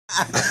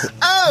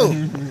Oh!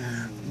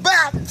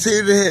 Back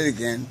to the head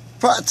again.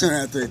 Part 2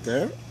 and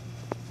 3/3.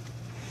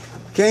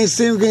 Can't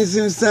see me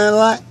sound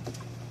like?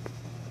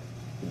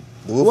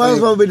 What am I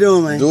supposed to be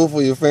doing, man? Do it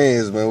for your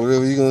fans, man.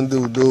 Whatever you gonna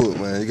do it,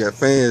 man. You got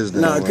fans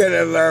now. No, cut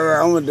that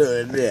right. I'm gonna do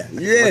it there.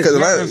 Yeah. I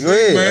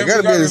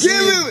gotta be able to see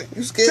you.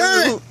 You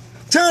scared?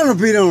 Turn the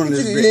beat on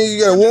this bitch. You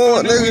got a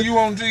warrant, nigga. You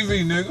on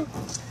TV, nigga.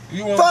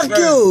 Fuck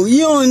you.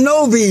 You don't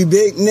know me,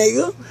 big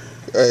nigga.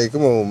 Hey,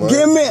 come on, man.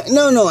 Give me...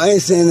 No, I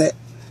ain't saying that.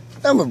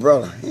 That's my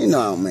brother. You know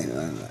I don't mean it.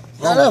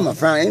 No, that's my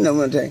friend. You know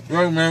what I'm saying.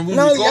 Right, man. We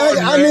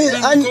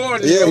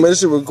recording, yeah, man, this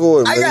shit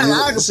recording, man. I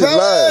got this shit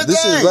live.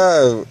 This shit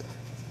live.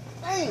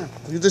 Damn.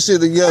 Get this shit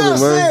together, man.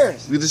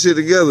 Serious. Get this shit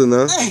together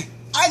now. Hey,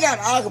 I got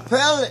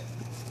acapella.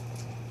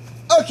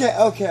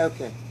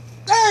 Okay.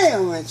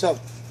 Damn, man. So, all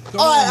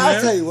right,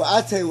 I'll tell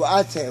you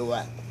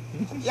what.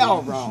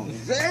 Y'all wrong.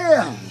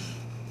 Damn.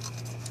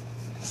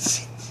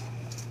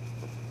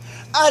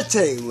 I'll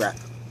tell you what.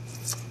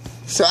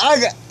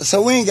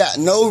 So we ain't got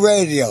no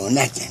radio,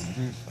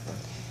 nothing.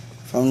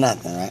 From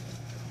nothing, right?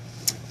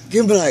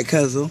 Give me like,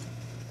 Cuzzle.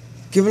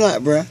 Give me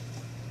like, bruh.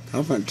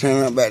 I'm finna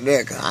turn up back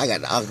there, cause I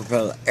got the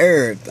acapella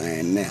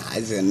everything now. I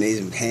just need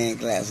some hand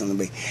claps on the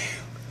beat.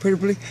 Pretty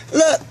please.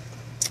 Look,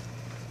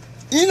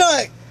 you know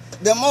like,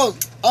 the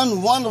most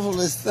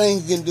unwonderfulest thing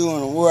you can do in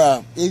the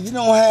world, if you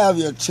don't have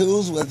your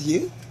tools with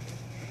you,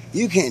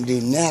 you can't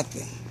do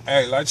nothing.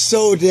 Hey, like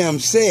so damn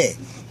said.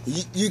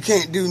 You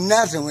can't do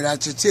nothing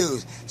without your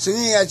tools. So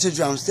you got your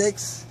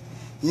drumsticks,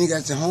 you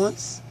got your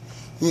horns,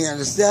 you got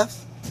the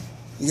stuff,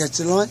 you got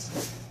your lunch.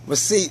 But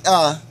see,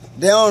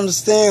 they don't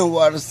understand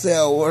what to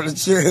sell, what the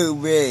truth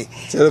be.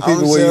 Tell the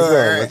people where you from,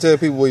 man. Tell the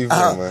people where you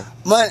from, man.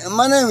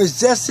 My name is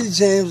Jessie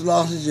James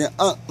Lawson Jr.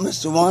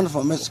 Mr.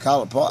 Wonderful, Mr.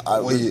 Collar Park.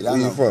 Where you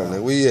from,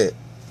 nigga? Where you at?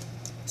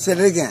 Say it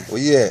again.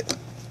 Where you at?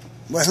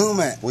 Where whom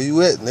at? Where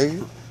you at,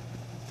 nigga?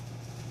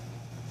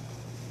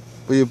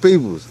 Where your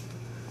peoples?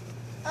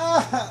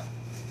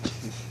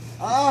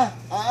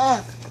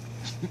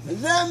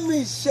 Let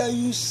me show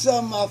you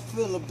something I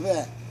feel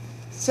about.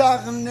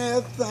 Talking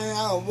everything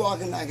I was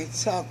walking I can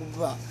talk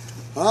about.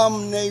 I'm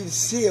a Navy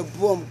SEAL,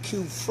 boy, I'm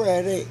cute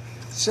Friday.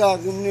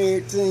 Talking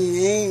everything,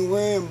 you ain't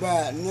worrying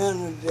about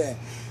none of that.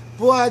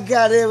 Boy, I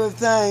got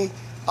everything.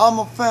 I'm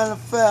a fan of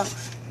fair.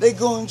 They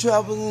going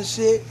trouble and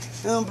shit.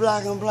 I'm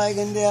black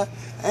and there.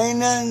 Ain't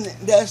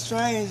nothing that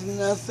strange,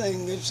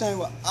 nothing the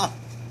same.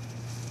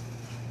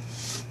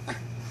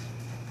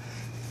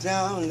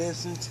 Don't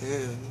listen to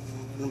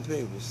what the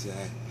people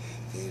say.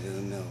 They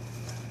don't know.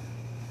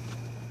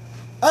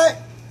 Hey,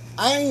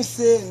 I ain't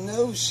said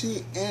no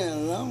shit in a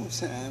long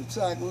time.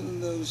 Talking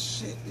no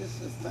shit.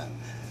 This is fun.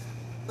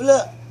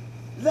 Look,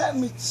 let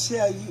me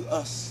tell you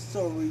a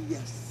story,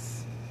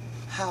 yes.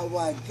 How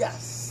I got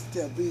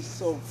to be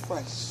so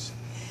fresh.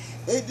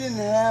 It didn't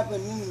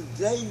happen in the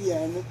day,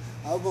 and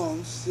I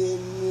won't sit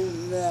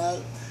in there.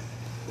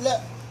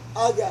 Look,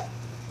 I got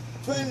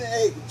 20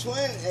 acres,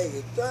 20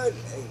 acres, 30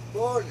 acres,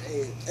 40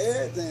 acres,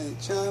 everything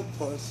trying to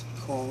put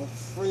corn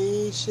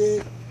free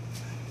shit.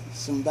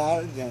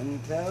 Somebody done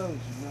told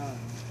you,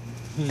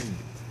 man.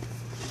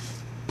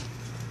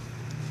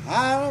 I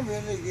don't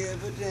really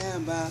give a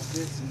damn about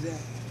this and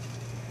that.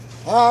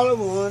 All I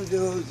want to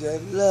do is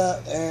just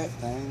love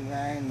everything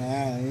right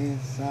now in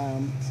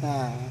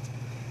summertime.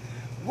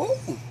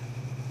 Woo!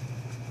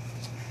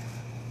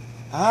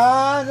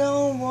 I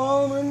don't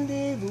want to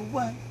live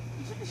away.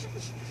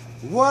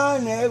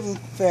 One every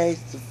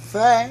face to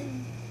face.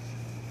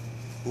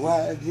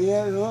 What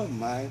dear on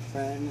my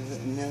friend is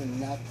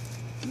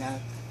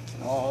nothing.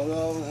 All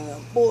over. And the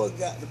boy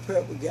got the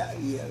purple, got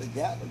the yellow,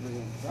 got the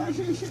green.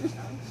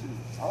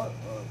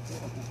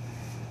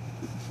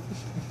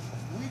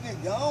 We can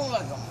go on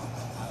like a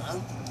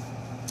motherfucker.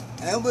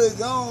 And we're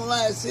going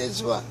like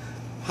this.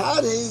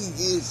 How did he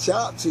get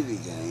chopped to the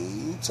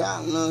game?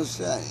 Chopped no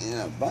shot in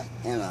a butt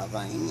and a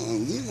thing,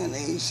 and you can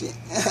eat shit.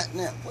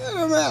 Now, wait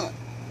a minute.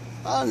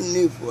 I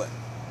knew what.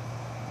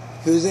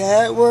 Cause it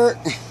had work.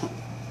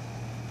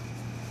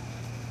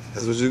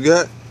 That's what you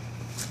got?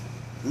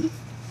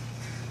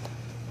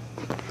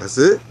 That's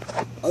it?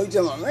 Oh, you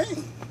talking about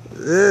me?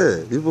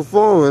 Yeah, you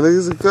performing, nigga.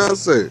 It's a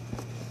concert.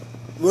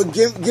 Well,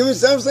 give me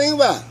something to sing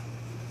about.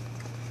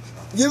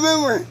 You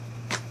remember?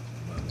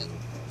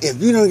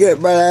 If you don't get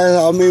bright ass,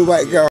 all me white girl.